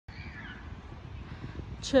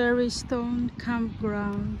Cherrystone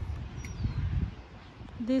campground.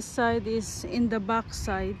 This side is in the back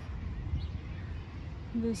side.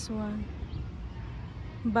 This one,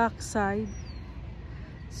 back side.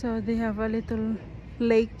 So they have a little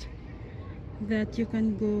lake that you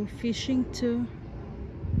can go fishing to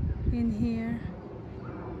in here.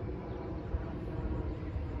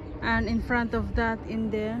 And in front of that,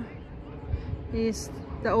 in there, is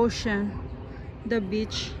the ocean, the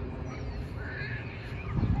beach.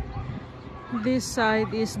 This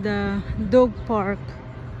side is the dog park.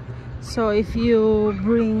 So if you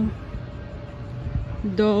bring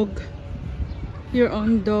your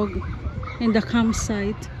own dog in the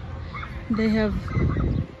campsite, they have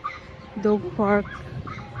dog park.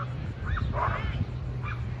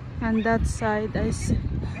 And that side, I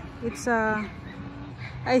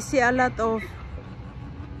see a lot of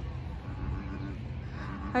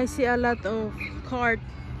cart.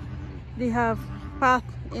 They have path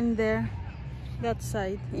in there, that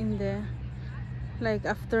side in there, like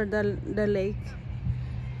after the lake,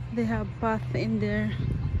 they have path in there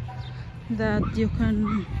that you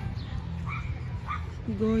can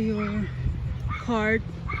go your cart.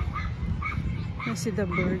 I see the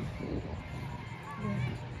bird.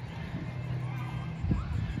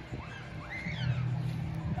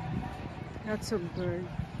 That's a bird.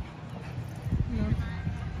 Yeah.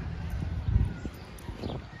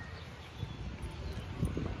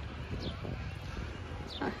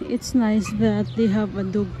 It's nice that they have a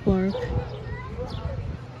dog park.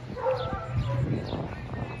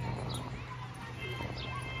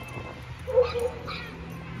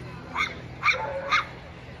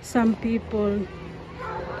 Some people,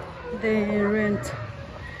 they rent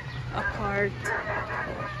a cart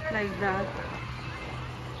like that.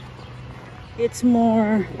 It's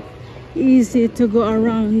more easy to go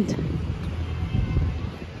around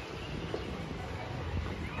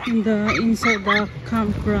inside the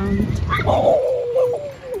campground.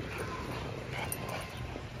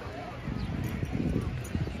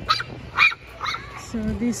 So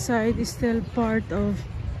this side is still part of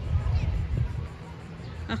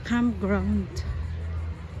a campground.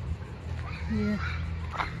 Yeah.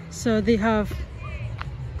 So they have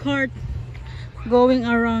cart going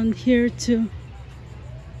around here too,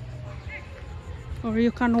 or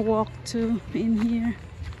you can walk too in here.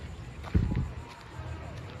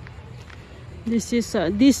 This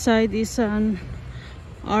side is an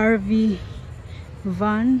RV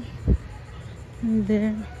van, and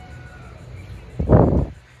there,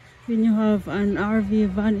 when you have an RV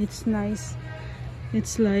van, it's nice.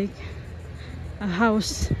 It's like a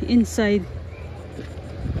house inside.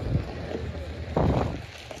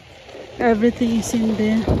 Everything is in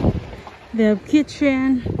there. They have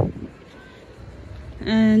kitchen,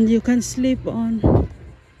 and you can sleep on.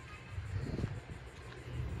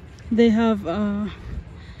 They have a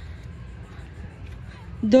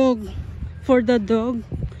dog for the dog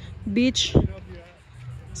beach.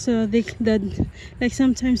 So like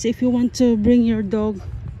sometimes if you want to bring your dog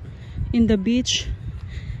in the beach,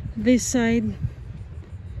 this side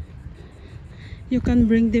you can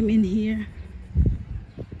bring them in here.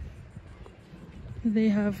 They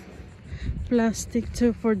have plastic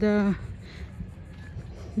too for the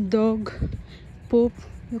dog poop.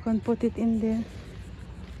 You can put it in there.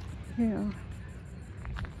 Yeah.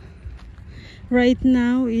 Right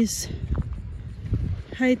now is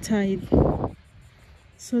high tide,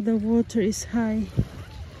 so the water is high.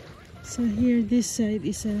 So here, this side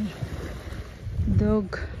is a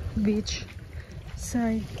dog beach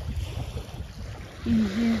side. In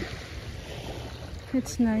here,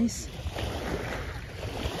 it's nice.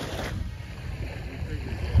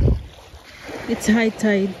 It's high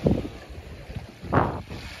tide.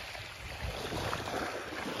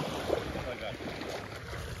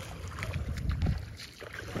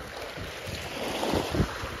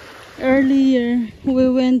 Earlier we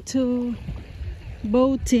went to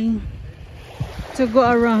boating to go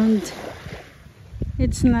around.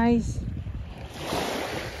 It's nice.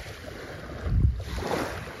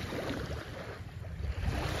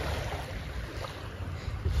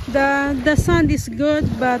 The sun is good,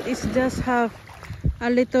 but it's just have a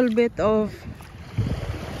little bit of,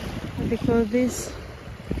 what do you call this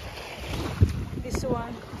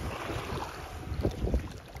one,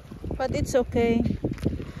 but it's okay.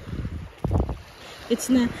 It's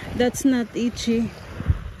not, that's not itchy.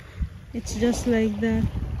 It's just like that.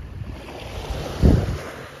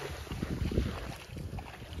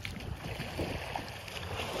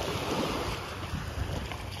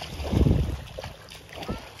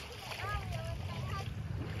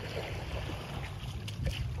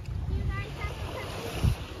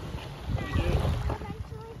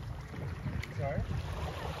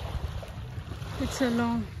 It's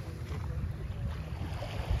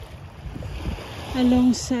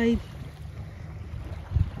alongside.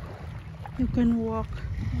 You can walk.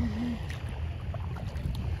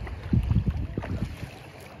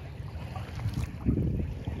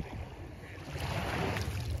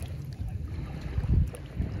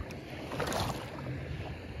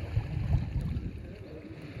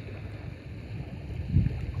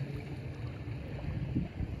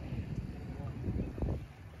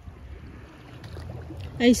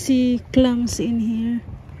 I see clams in here.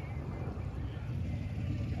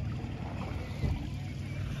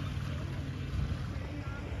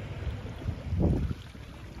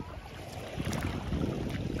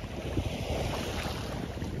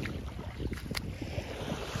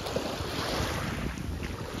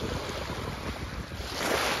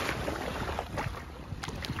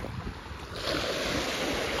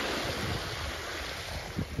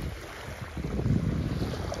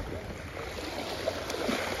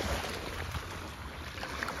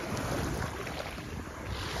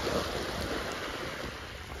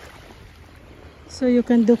 So you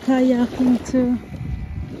can do kayaking too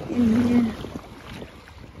in here.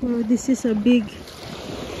 Wow, this is a big.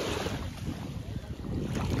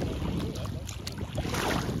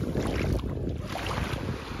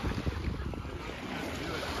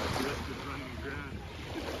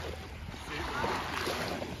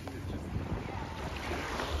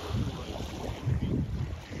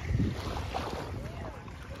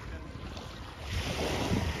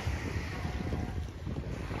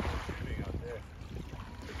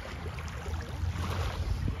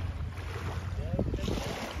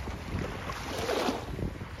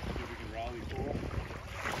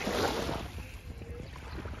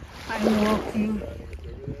 I'm walking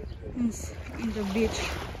in the beach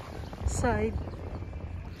side,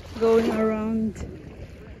 going around.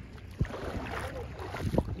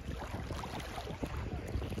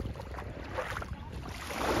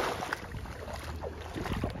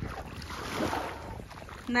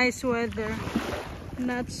 Nice weather,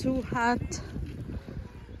 not so hot,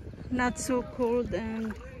 not so cold,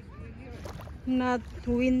 and not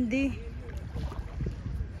windy.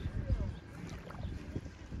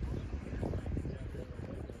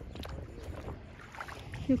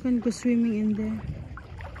 You can go swimming in there.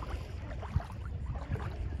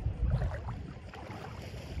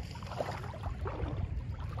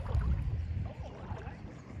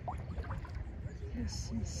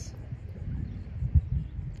 Yes.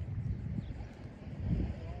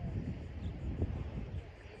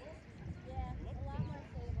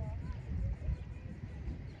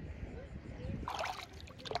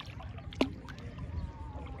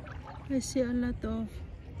 I see a lot of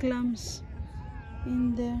clams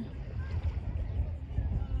in there.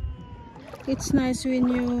 It's nice when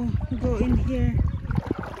you go in here.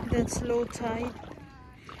 That's low tide.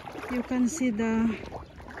 You can see the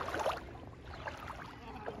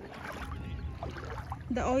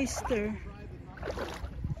oyster.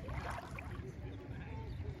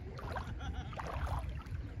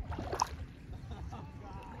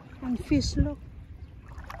 And fish, look.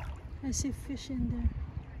 I see fish in there.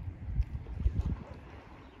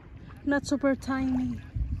 Not super tiny.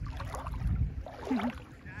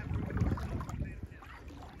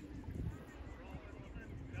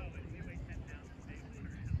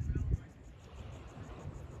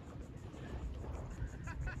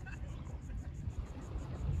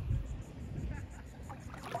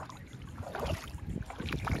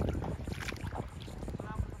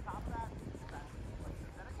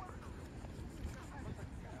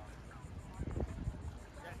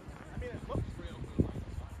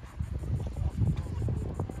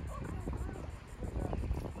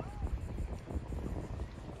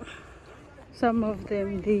 Some of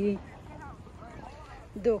them, they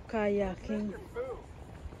do kayaking.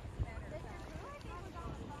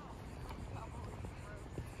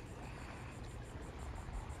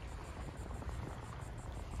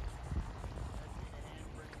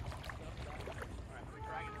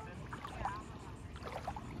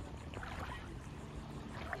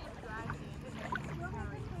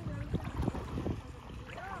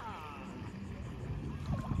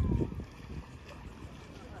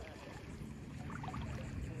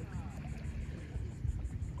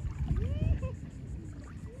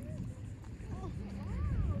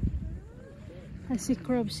 I see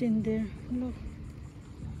crabs in there. Look,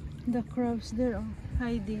 the crabs there are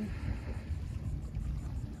hiding.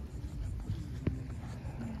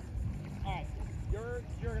 Alright, are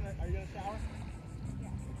you gonna shower? Yeah.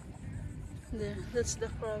 There, that's the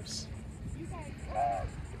crabs. You guys,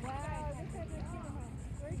 wow, this is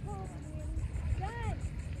very cool.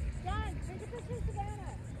 John, take a picture of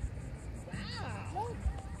Savannah.